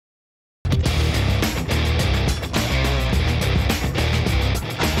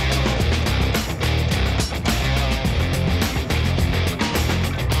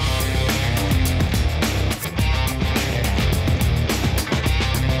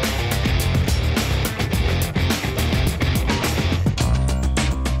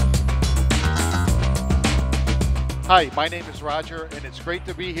Hi, my name is Roger, and it's great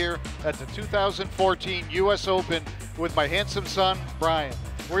to be here at the 2014 U.S. Open with my handsome son, Brian.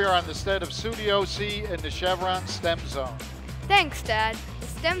 We are on the set of Studio C in the Chevron STEMZone. Thanks, Dad. The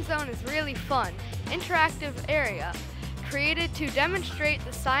STEMZone is really fun, interactive area, created to demonstrate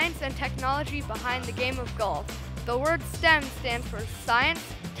the science and technology behind the game of golf. The word STEM stands for science,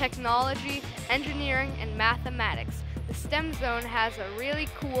 technology, engineering, and mathematics. The STEMZone has a really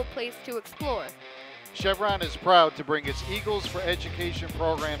cool place to explore. Chevron is proud to bring its Eagles for Education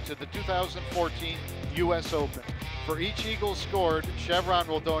program to the 2014 U.S. Open. For each Eagle scored, Chevron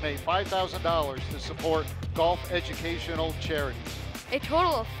will donate $5,000 to support golf educational charities. A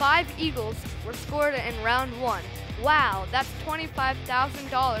total of 5 Eagles were scored in round 1. Wow, that's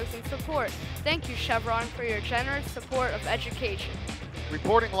 $25,000 in support. Thank you, Chevron, for your generous support of education.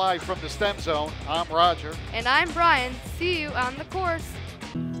 Reporting live from the STEMZone, I'm Roger. And I'm Brian. See you on the course.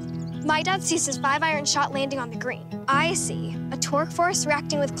 My dad sees his 5-iron shot landing on the green. I see a torque force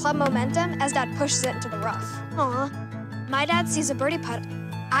reacting with club momentum as Dad pushes it into the rough. Aw. My dad sees a birdie putt.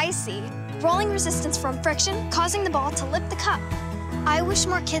 I see rolling resistance from friction causing the ball to lip the cup. I wish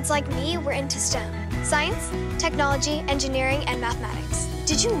more kids like me were into STEM. Science, technology, engineering, and mathematics.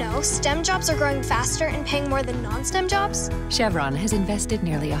 Did you know STEM jobs are growing faster and paying more than non-STEM jobs? Chevron has invested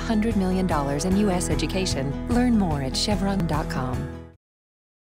nearly $100 million in U.S. education. Learn more at chevron.com.